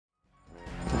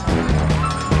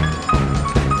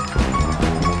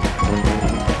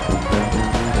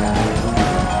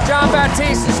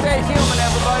Batiste and Stay Human,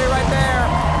 everybody, right there.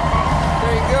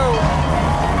 There you go.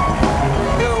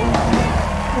 There you go.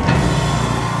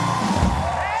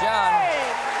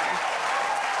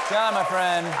 John, my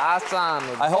friend.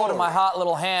 I hold in my hot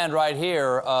little hand right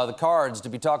here the cards to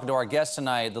be talking to our guest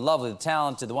tonight, the lovely, the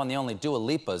talented, the one, the only Dua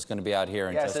Lipa is going to be out here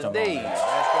in just a moment. Yes, indeed.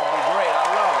 That's going to be great.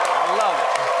 I love it. I love it.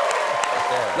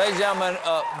 Ladies and gentlemen,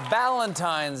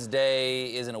 Valentine's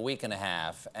Day is in a week and a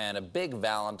half, and a big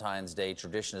Valentine's Day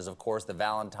tradition is, of course, the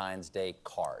Valentine's Day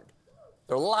card.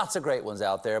 There are lots of great ones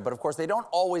out there, but, of course, they don't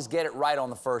always get it right on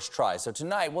the first try. So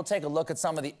tonight, we'll take a look at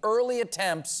some of the early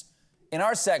attempts in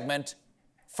our segment,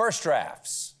 First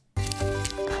Drafts.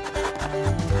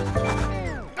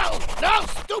 No,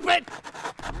 stupid!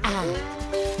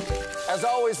 As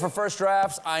always, for First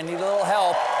Drafts, I need a little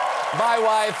help. My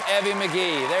wife, Evie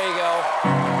McGee. There you go. There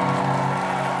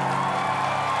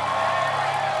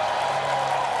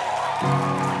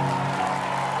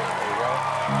you go.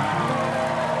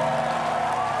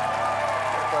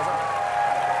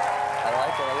 I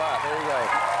like it a lot. There you go.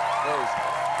 There's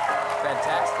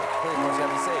fantastic. Please, most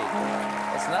have a seat.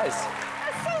 That's nice.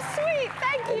 That's so sweet.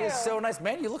 Thank you. It is so nice.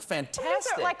 Man, you look fantastic. These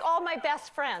are like all my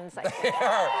best friends. I think. They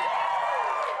are.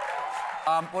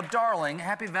 Well, darling,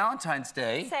 happy Valentine's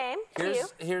Day. Same to you.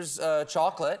 Here's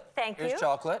chocolate. Thank you. Here's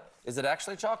chocolate. Is it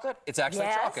actually chocolate? It's actually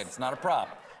Yes. chocolate. It's not a prop.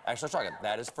 Actual chocolate.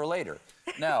 That is for later.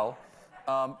 Now,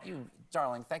 you,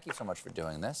 darling, thank you so much for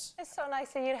doing this. It's so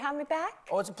nice of you to have me back.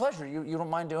 Oh, it's a pleasure. You don't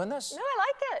mind doing this? No, I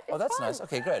like it. It's Oh, that's fun. nice.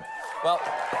 Okay, good. Well,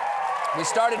 we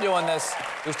started doing this.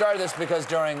 We started this because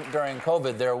during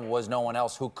COVID, there was no one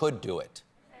else who could do it.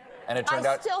 And it turned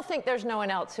out... I still think there's no one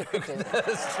else who could do that.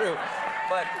 That's true.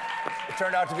 But it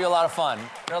turned out to be a lot of fun.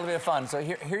 Really fun. So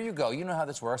here you go. You know how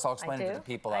this works. I'll explain it to the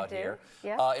people out here.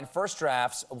 Yeah. In First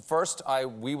Drafts,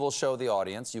 we will show the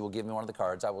audience. You will give me one of the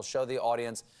cards. I will show the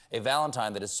audience a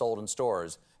Valentine that is sold in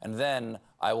stores, and then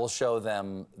I will show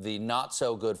them the not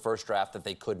so good first draft that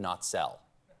they could not sell.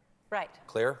 Right.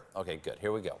 Clear? Okay, good.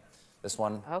 Here we go. This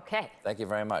one. Okay. Thank you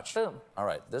very much. Boom. All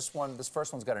right. This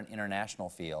first one's got an international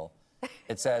feel.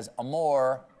 It says,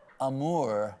 amor,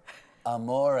 amour,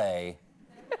 amore.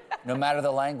 No matter the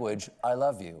language, I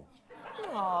love you.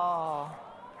 Aww.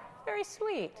 Very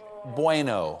sweet.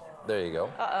 Bueno. There you go.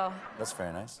 Uh-oh. That's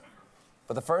very nice.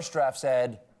 But the first draft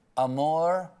said,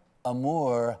 amor,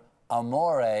 amour,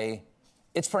 amore.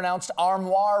 It's pronounced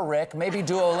armoire, Rick. Maybe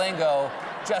Duolingo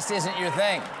just isn't your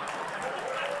thing.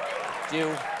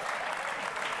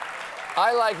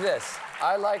 I like this.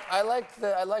 I like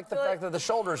the fact that the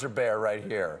shoulders are bare right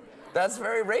here. That's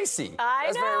very racy.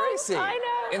 That's very racy. I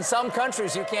know. In some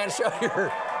countries, you can't show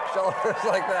your shoulders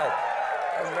like that.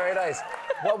 That's very nice.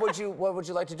 What would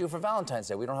you like to do for Valentine's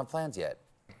Day? We don't have plans yet.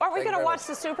 Are we going to watch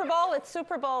the Super Bowl? It's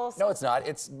Super Bowl. No, it's not.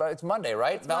 It's Monday,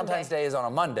 right? It's Valentine's Monday. Day is on a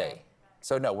Monday.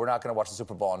 So no, we're not going to watch the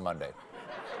Super Bowl on Monday.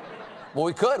 Well,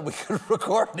 we could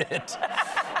record it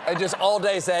and just all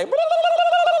day say,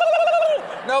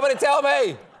 nobody tell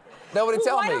me. Nobody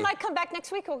tell me. Why don't I come back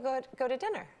next week? We'll go to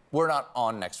dinner. We're not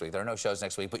on next week. There are no shows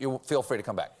next week, but you feel free to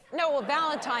come back. No, well,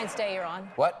 Valentine's Day you're on.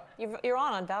 What? You're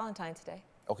on Valentine's Day.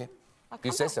 Okay. I'll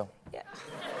You come say back. so. Yeah.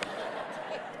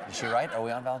 Is she right? Are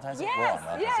we on Valentine's Day? Yes, We're on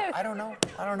Valentine's Day. yes.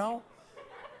 I don't know.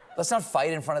 Let's not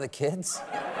fight in front of the kids.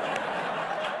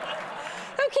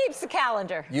 Who keeps the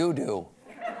calendar? You do.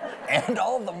 And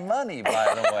all the money,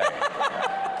 by the way.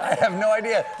 I have no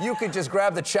idea. You could just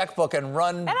grab the checkbook and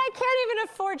run. And I can't even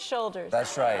afford shoulders.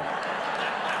 That's right.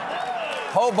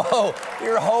 Hobo,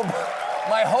 you're a hobo.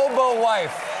 My hobo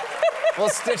wife will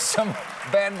stitch some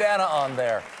bandana on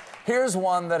there. Here's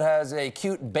one that has a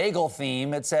cute bagel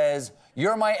theme. It says,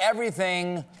 you're my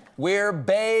everything, we're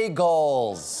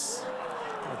bagels.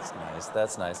 That's nice,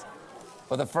 that's nice.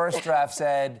 But the first draft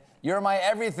said, you're my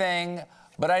everything,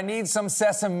 but I need some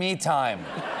sesame time.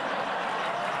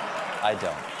 I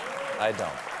don't.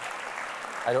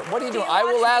 What are you doing? I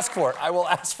will ask for it. I will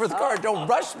ask for the card. Don't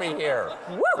rush me here.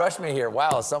 Rush me here.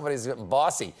 Wow, somebody's getting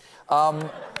bossy. Can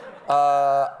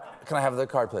I have the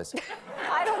card, please?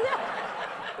 I don't know.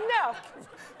 No.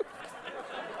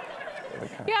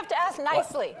 You have to ask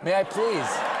nicely. What? May I please?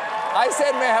 I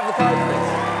said, may I have the card,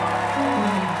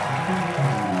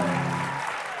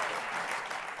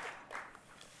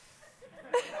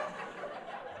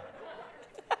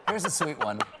 please? Here's a sweet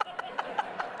one.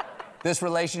 This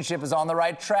relationship is on the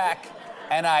right track,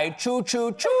 and I choose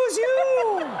you.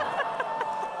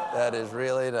 That is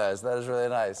really nice. That is really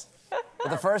nice.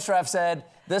 But the first draft said,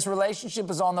 this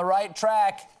relationship is on the right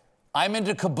track. I'm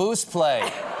into caboose play.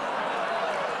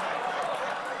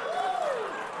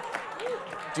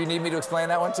 Do you need me to explain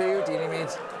that one to you? Do you need me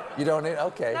to... You don't need...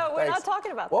 Okay. No, we're not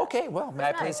talking about that. Well, okay, well, may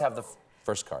I please have the...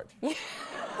 First card.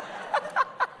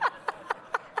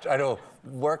 Try to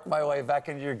work my way back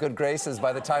into your good graces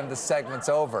by the time this segment's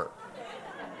over.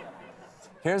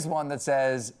 Here's one that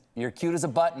says, "You're cute as a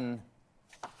button.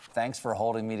 Thanks for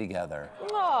holding me together."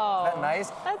 Oh, Isn't that nice?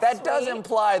 that's That does sweet.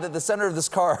 imply that the center of this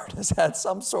card has had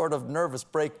some sort of nervous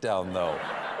breakdown, though.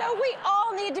 No, we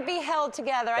all need to be held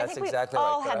together. I That's think exactly we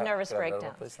right. all Could had I- nervous could I have breakdowns.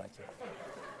 another, please? Thank you.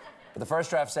 But the first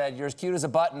draft said, "You're as cute as a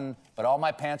button, but all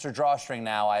my pants are drawstring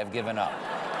now. I have given up."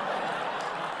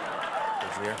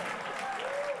 Here.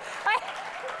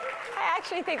 I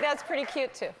actually think that's pretty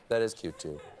cute, too. That is cute,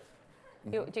 too.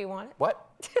 Do you want it? What?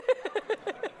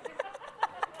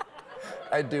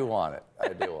 I do want it. I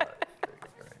do want it.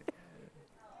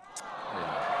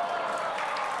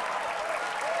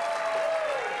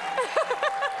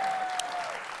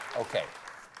 Okay.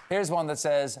 Here's one that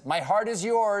says, "My heart is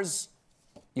yours.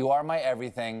 You are my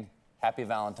everything. Happy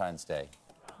Valentine's Day."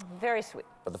 Very sweet.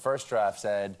 But the first draft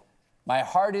said, "My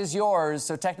heart is yours,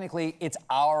 so technically it's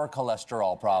our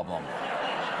cholesterol problem."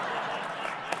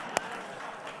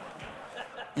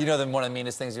 You know one of the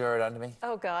meanest things you've ever done to me?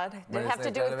 Oh, God. Did it What have is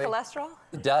to that do with gonna be? cholesterol?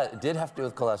 It did have to do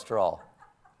with cholesterol.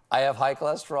 I have high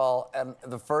cholesterol, and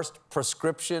the first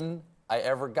prescription I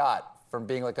ever got from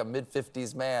being like a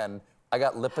mid-50s man, I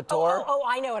got Lipitor Oh,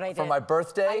 I know what I did. for my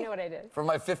birthday. I know what I did. For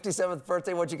my 57th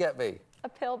birthday, what'd you get me? A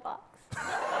pill box.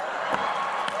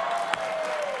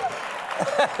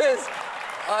 That is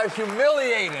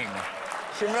humiliating.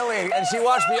 Humiliating. And she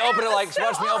watched me open it like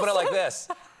this.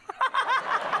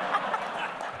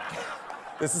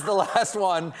 This is the last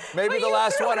one. Maybe But the you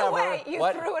last threw one it ever. away. You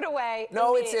What? threw it away.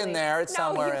 No, it's in immediately. there. It's No,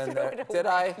 somewhere you in threw there. it Did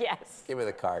away. I? Yes. Give me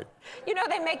the card. You know,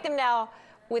 they make them now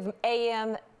with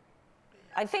AM.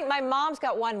 I think my mom's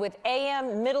got one with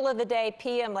AM, middle of the day,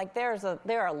 PM. Like there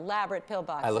are elaborate pill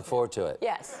boxes. I look forward to it.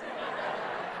 Yes.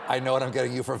 I know what I'm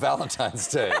getting you for Valentine's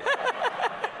Day.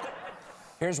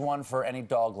 Here's one for any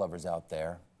dog lovers out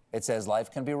there. It says, "Life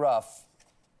can be rough,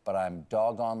 but I'm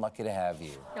doggone lucky to have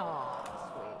you." Oh,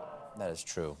 That is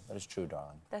true. That is true,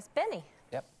 darling. that's Benny.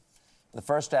 Yep. The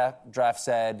first draft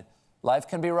said, "Life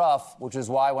can be rough, which is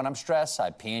why when I'm stressed, I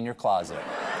pee in your closet."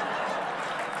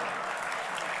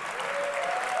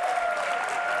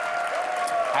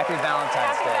 Happy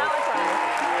Valentine's Happy Day.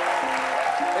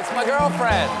 Valentine's. It's my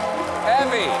girlfriend,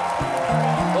 Evie.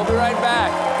 We'll be right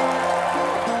back.